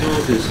him?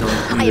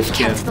 I have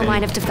kept the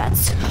line of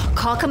defense.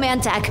 Call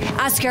command deck.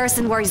 Ask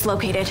Garrison where he's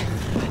located.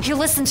 He'll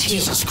listen to you.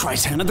 Jesus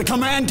Christ, Hannah, the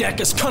command deck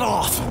is cut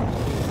off.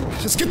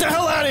 Let's get the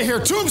hell out of here.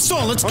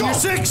 Tombstone, let's go. On your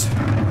six!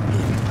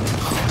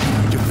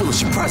 You're full of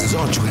surprises,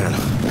 aren't you,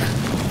 Hannah?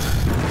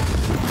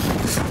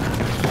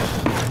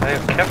 I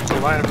have kept the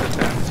line of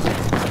defense.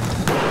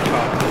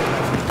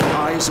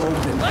 Eyes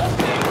open.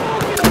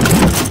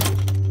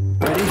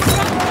 Ready?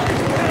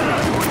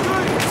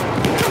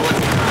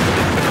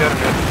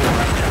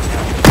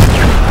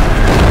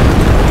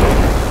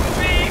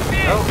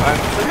 Oh, I'm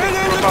clicking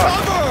through a box.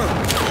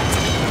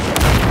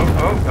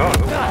 Oh.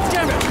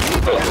 Damn it!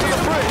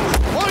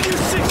 On your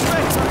six,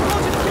 legs!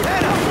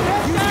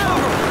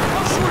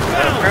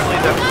 Apparently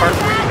that part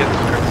where you get the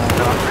script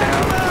knocked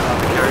down,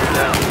 carried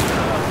down.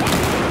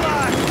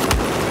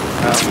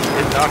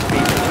 It knocked me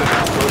into an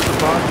explosive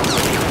box,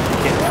 which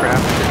can't trap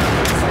it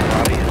in my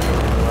body and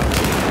blow up.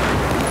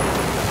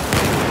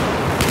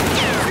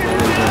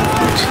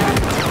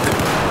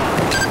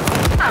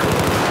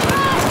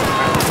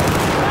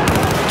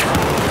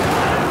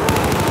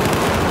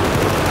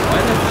 Why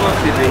the fuck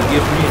did they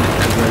give me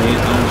a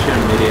grenade launcher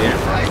mid-air?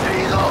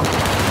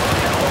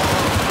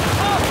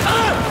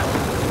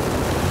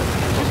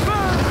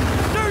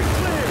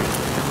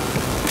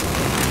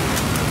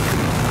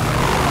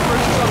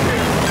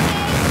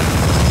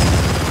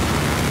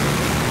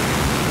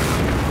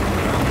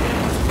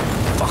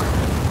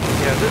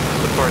 Yeah, this is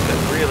the part that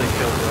really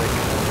feels like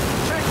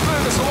Check clear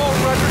this alone,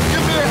 Wrecker.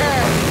 Give me a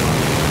hand!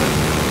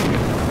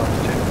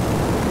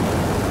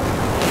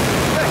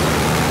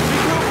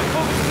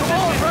 Come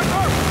on,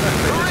 Wrecker!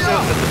 Hurry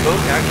up! that the boat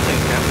actually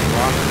can be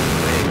rocked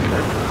in the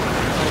wake.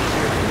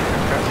 That's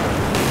impressive.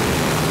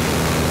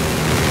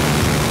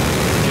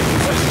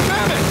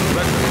 Damn it!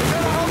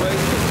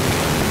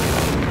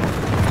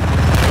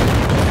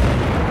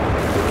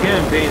 The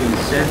campaign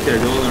is centered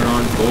all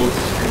around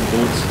boats and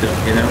boat stuff,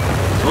 you know?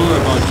 It's all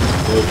about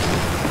just boats.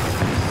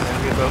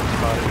 Enemy boat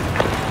spotted.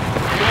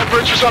 Command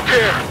bridge is up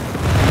here!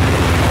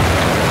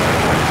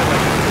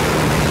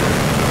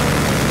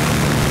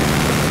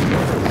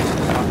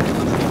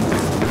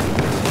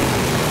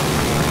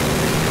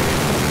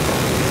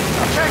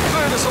 I can't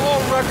clear this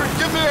alone, Wrecker.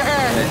 Give me a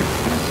hand!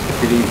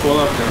 Did he fall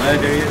off the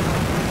ladder yet?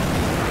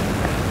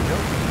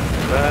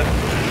 But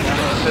now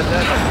that you said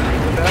that, I agree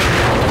with that.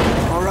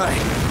 All right.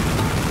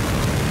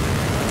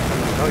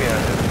 Oh yeah,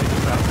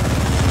 it's not.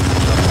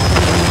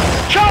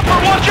 Chopper,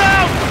 watch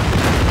out!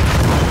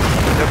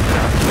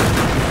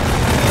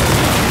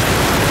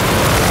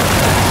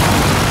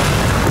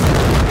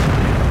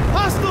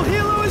 Hostile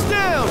helo is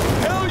down!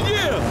 Hell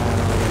yeah!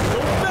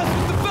 Don't mess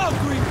with the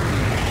Valkyrie!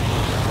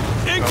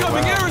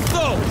 Incoming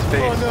aerosol!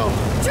 Oh no!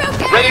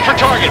 Ready for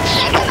targets!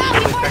 Take them out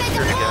before they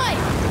deploy!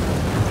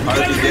 You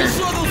gotta make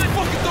sure those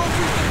fucking don't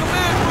reach the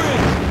command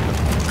bridge!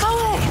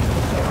 Kovic!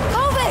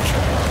 Kovic!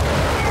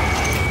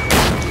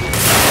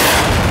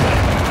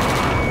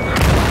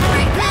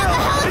 Grab the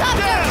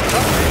helicopter!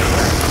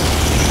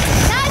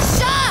 Nice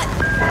shot!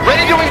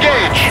 Ready to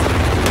engage!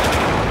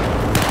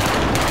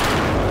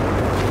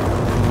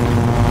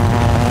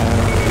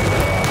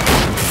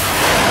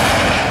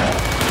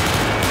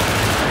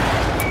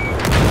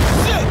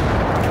 Shit!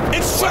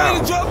 It's trying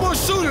to drop more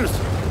shooters!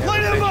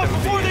 Light them up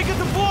before they get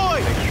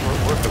deployed!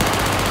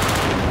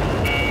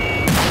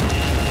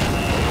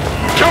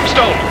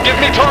 Tombstone, give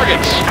me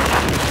targets!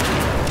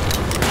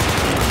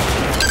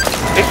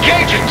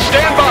 Engaging,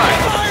 stand by!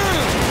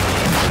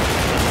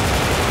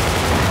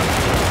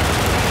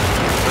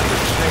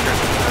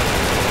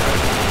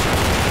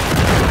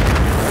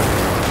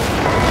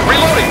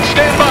 Reloading,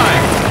 stand by!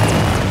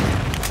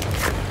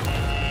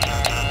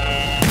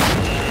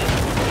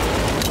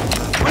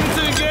 Ready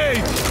to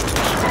engage!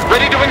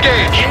 Ready to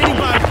engage!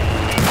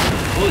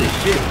 Holy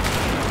shit.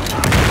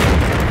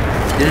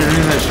 Didn't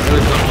realize the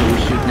helicopter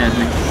was shooting at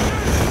me.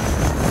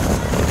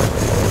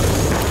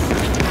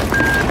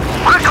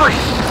 Quickly!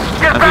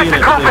 Get back to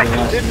cover!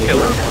 Did kill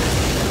him.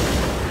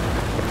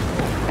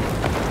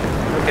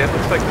 Okay, it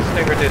looks like the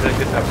Stinger did a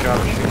good enough job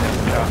of shooting at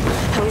the chopper.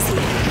 How is he?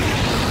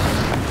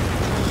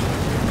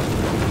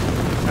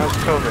 How's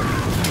COVID?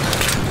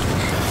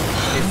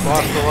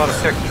 lost a lot of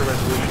texture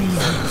resolution.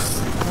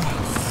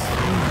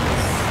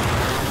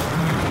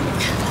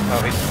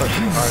 Oh, he's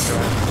pushing hard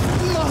drive.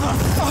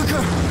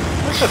 Motherfucker!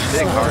 That's a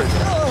big hard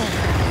drive.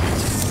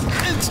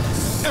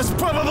 It's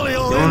probably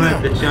all Don't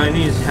let the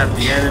Chinese have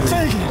the enemy.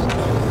 Take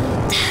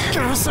it!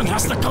 Garrison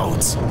has the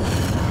codes.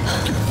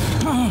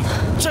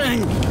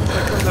 Chang!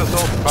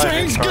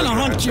 Chang's gonna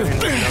hunt you!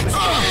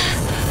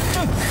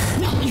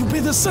 You'll be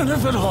the center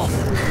of it all.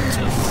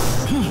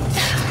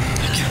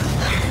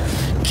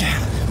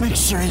 Make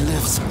sure he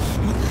lives.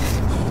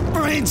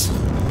 Brains,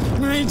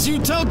 you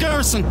tell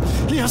Garrison.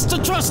 He has to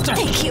trust her.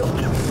 Thank you.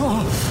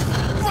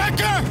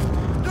 Wrecker!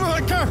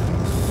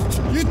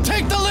 You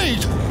take the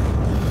lead.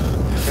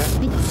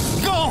 Okay.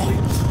 Go!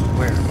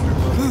 Where?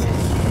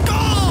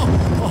 Go!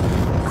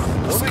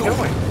 Where are we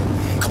going?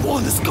 Come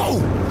on, let's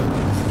go!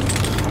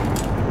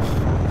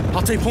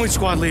 I'll take point,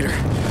 squad leader.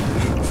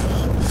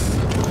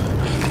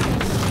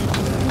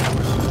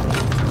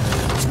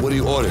 So what are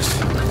your orders?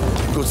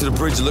 Go to the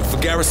bridge and look for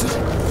Garrison? I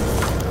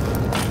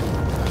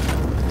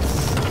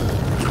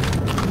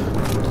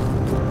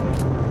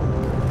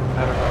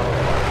don't know.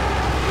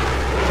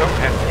 Don't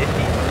have hit E.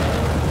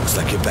 Looks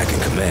like you're back in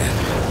command.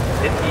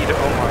 Hit E to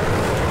Omar.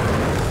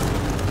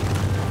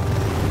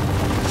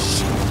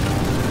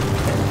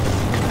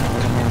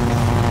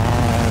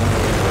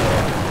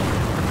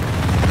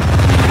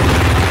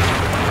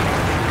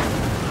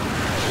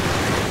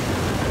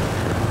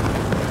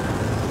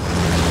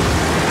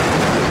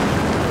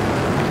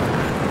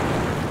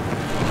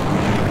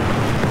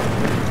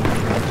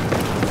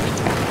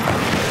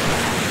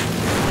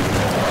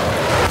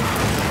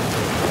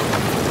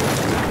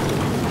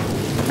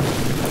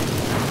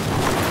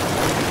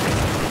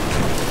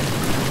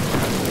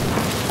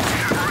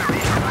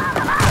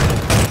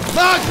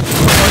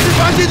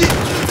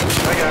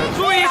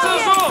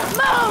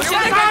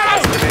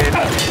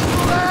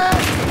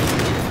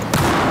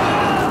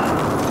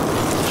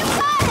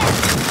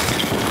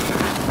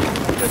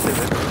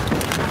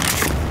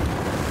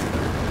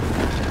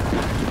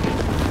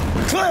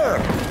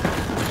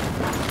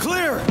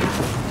 Clear!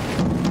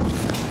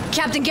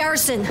 Captain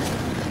Garrison,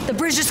 the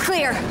bridge is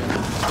clear.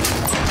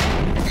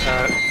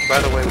 By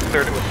the way, we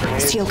cleared it with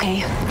grenades. Is he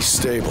okay?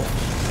 Stable.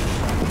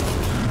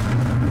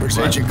 Where's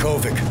Agent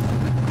Kovic?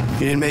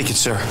 He didn't make it,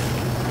 sir.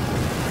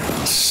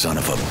 Son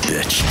of a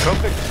bitch.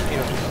 Kovic, you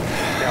know,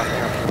 just down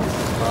there.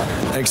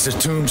 Thanks to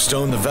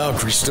Tombstone, the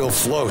Valkyrie still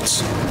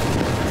floats.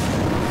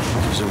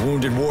 She's a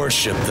wounded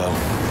warship, though.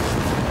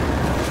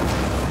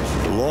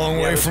 A long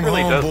way from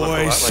really home,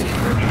 boys. Like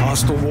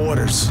Hostile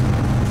waters.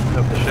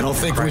 I don't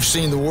think we've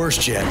seen the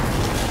worst yet.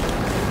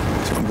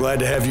 So I'm glad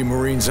to have you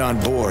Marines on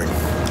board.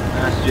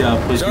 Nice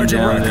job pushing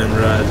down them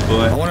rods,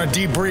 boy. I want a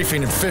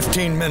debriefing in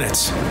 15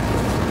 minutes.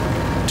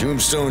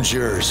 Tombstone's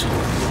yours.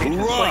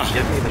 Hoorah!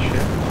 Give me the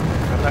shit.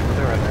 I'm not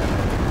clear on that.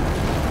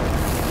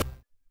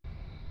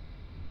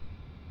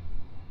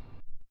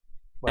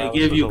 I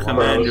give you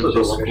command of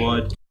the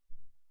squad.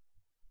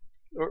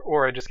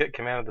 Or I just get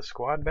command of the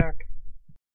squad back?